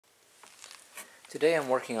Today I'm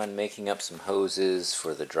working on making up some hoses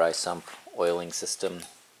for the dry sump oiling system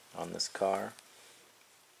on this car.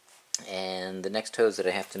 And the next hose that I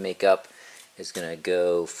have to make up is going to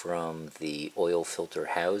go from the oil filter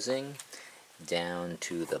housing down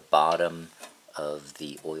to the bottom of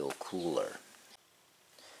the oil cooler.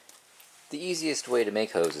 The easiest way to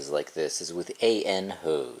make hoses like this is with AN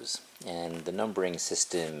hose, and the numbering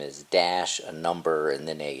system is dash, a number, and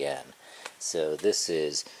then AN. So this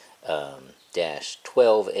is dash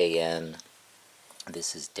 12 AN,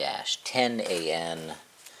 this is dash 10 AN,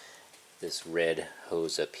 this red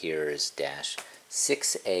hose up here is dash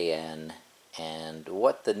 6 AN, and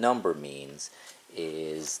what the number means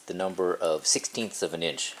is the number of 1/16ths of an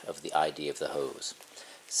inch of the ID of the hose.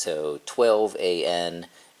 So 12 AN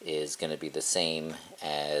is going to be the same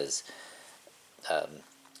as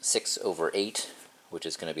 6/8, which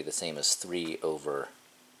is going to be the same as 3/4,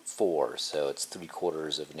 so it's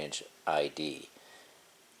 3/4 of an inch ID.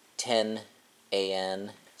 10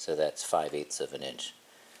 AN, so that's 5/8 of an inch.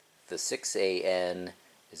 The 6 AN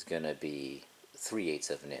is going to be 3/8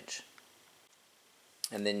 of an inch.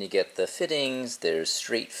 And then you get the fittings. There's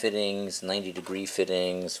straight fittings, 90-degree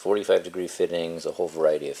fittings, 45-degree fittings, a whole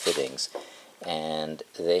variety of fittings. And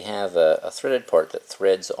they have a threaded part that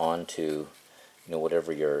threads onto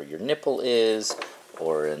whatever your nipple is,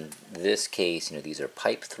 or in this case, these are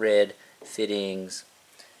pipe thread fittings.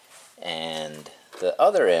 And the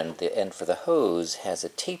other end, the end for the hose, has a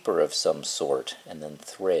taper of some sort and then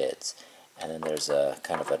threads. And then there's a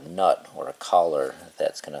kind of a nut or a collar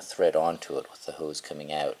that's going to thread onto it with the hose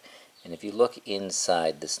coming out. And if you look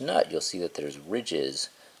inside this nut, you'll see that there's ridges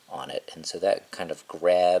on it. And so that kind of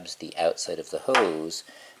grabs the outside of the hose,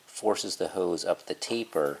 forces the hose up the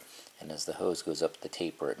taper, and as the hose goes up the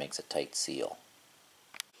taper, it makes a tight seal.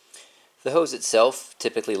 The hose itself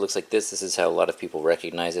typically looks like this. This is how a lot of people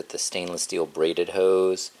recognize it, the stainless steel braided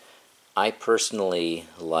hose. I personally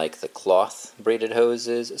like the cloth braided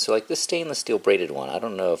hoses. So like this stainless steel braided one, I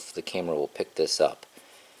don't know if the camera will pick this up.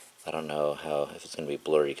 I don't know if it's going to be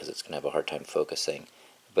blurry because it's going to have a hard time focusing.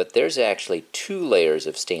 But there's actually 2 layers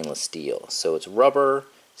of stainless steel. So it's rubber,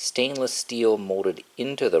 stainless steel molded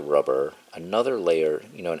into the rubber, another layer,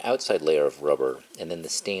 an outside layer of rubber, and then the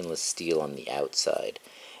stainless steel on the outside.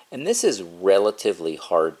 And this is relatively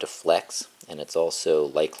hard to flex, and it's also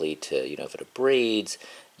likely to, if it abrades,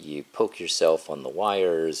 you poke yourself on the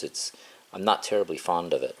wires. I'm not terribly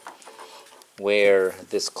fond of it. Where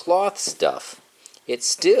this cloth stuff, it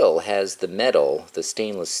still has the metal, the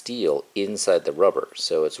stainless steel, inside the rubber.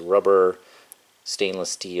 So it's rubber, stainless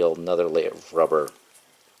steel, another layer of rubber,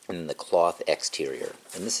 and the cloth exterior.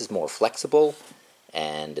 And this is more flexible,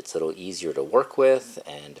 and it's a little easier to work with,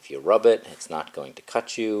 and if you rub it, it's not going to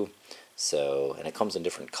cut you. So, and it comes in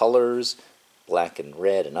different colors, black and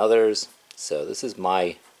red and others. So this is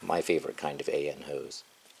my favorite kind of AN hose.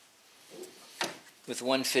 With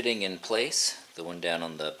one fitting in place, the one down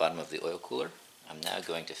on the bottom of the oil cooler, I'm now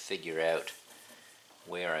going to figure out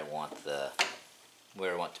where I want to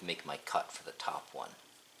make my cut for the top one.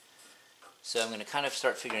 So I'm going to kind of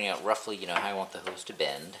start figuring out roughly, how I want the hose to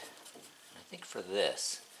bend. I think for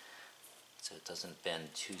this, so it doesn't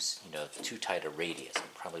bend too tight a radius, I'll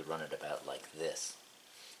probably run it about like this.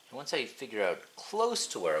 And once I figure out close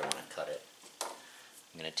to where I want to cut it,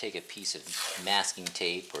 I'm going to take a piece of masking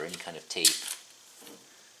tape or any kind of tape.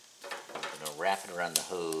 I'm going to wrap it around the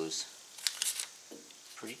hose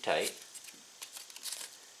pretty tight,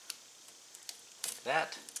 like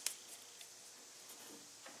that.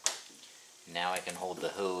 Now I can hold the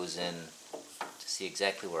hose in to see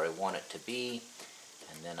exactly where I want it to be,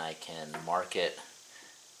 and then I can mark it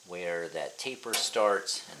where that taper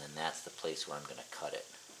starts, and then that's the place where I'm going to cut it.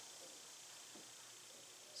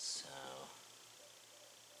 So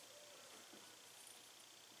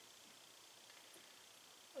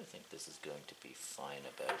I think this is going to be fine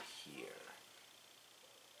about here.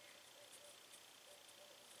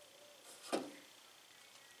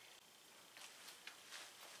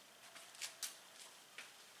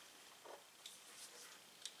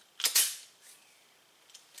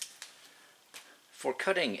 For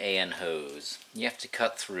cutting AN hose, you have to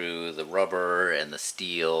cut through the rubber and the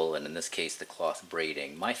steel, and in this case the cloth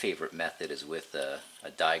braiding. My favorite method is with a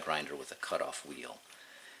die grinder with a cutoff wheel.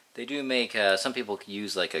 They do make, some people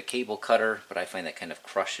use like a cable cutter, but I find that kind of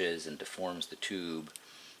crushes and deforms the tube.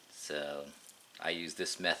 So I use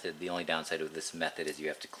this method. The only downside of this method is you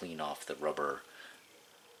have to clean off the rubber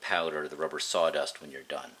powder, the rubber sawdust when you're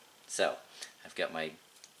done. So I've got my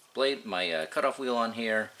cutoff wheel on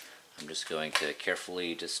here. I'm just going to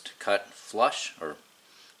carefully just cut flush, or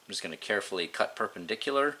I'm just going to carefully cut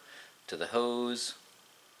perpendicular to the hose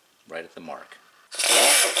right at the mark. I'm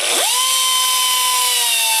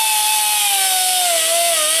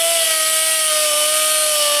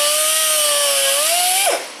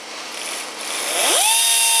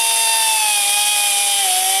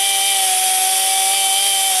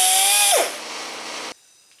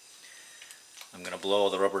going to blow all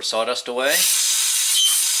the rubber sawdust away and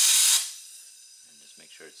just make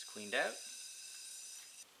sure it's cleaned out.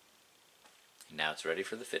 And now it's ready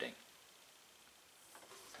for the fitting.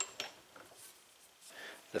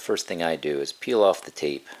 The first thing I do is peel off the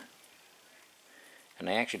tape, and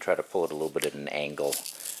I actually try to pull it a little bit at an angle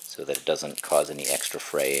so that it doesn't cause any extra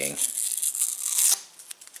fraying.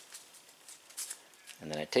 And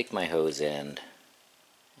then I take my hose end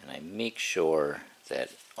and I make sure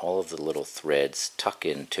that all of the little threads tuck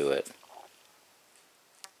into it,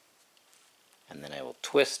 and then I will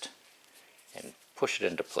twist and push it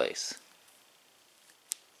into place.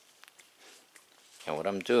 And what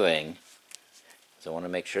I'm doing is I want to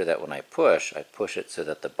make sure that when I push it so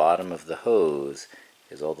that the bottom of the hose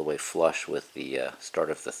is all the way flush with the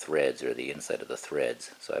start of the threads, or the inside of the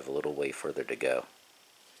threads, so I have a little way further to go.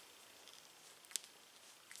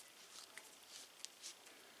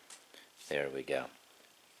 There we go.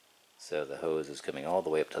 So the hose is coming all the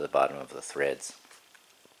way up to the bottom of the threads.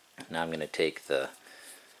 Now I'm going to take the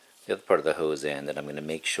other part of the hose end, and I'm going to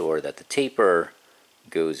make sure that the taper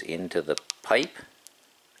goes into the pipe.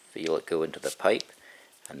 Feel it go into the pipe,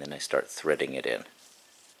 and then I start threading it in.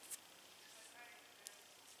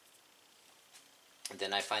 And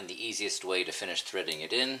then I find the easiest way to finish threading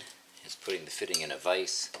it in is putting the fitting in a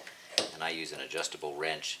vise, and I use an adjustable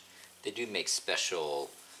wrench. They do make special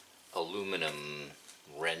aluminum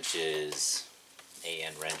wrenches,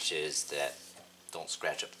 AN wrenches, that don't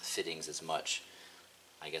scratch up the fittings as much.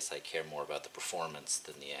 I guess I care more about the performance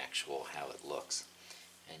than the actual how it looks.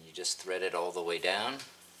 And you just thread it all the way down,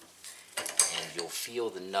 and you'll feel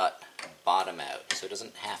the nut bottom out. So it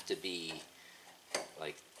doesn't have to be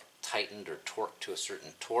like tightened or torqued to a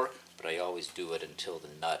certain torque, but I always do it until the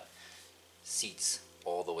nut seats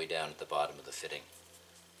all the way down at the bottom of the fitting.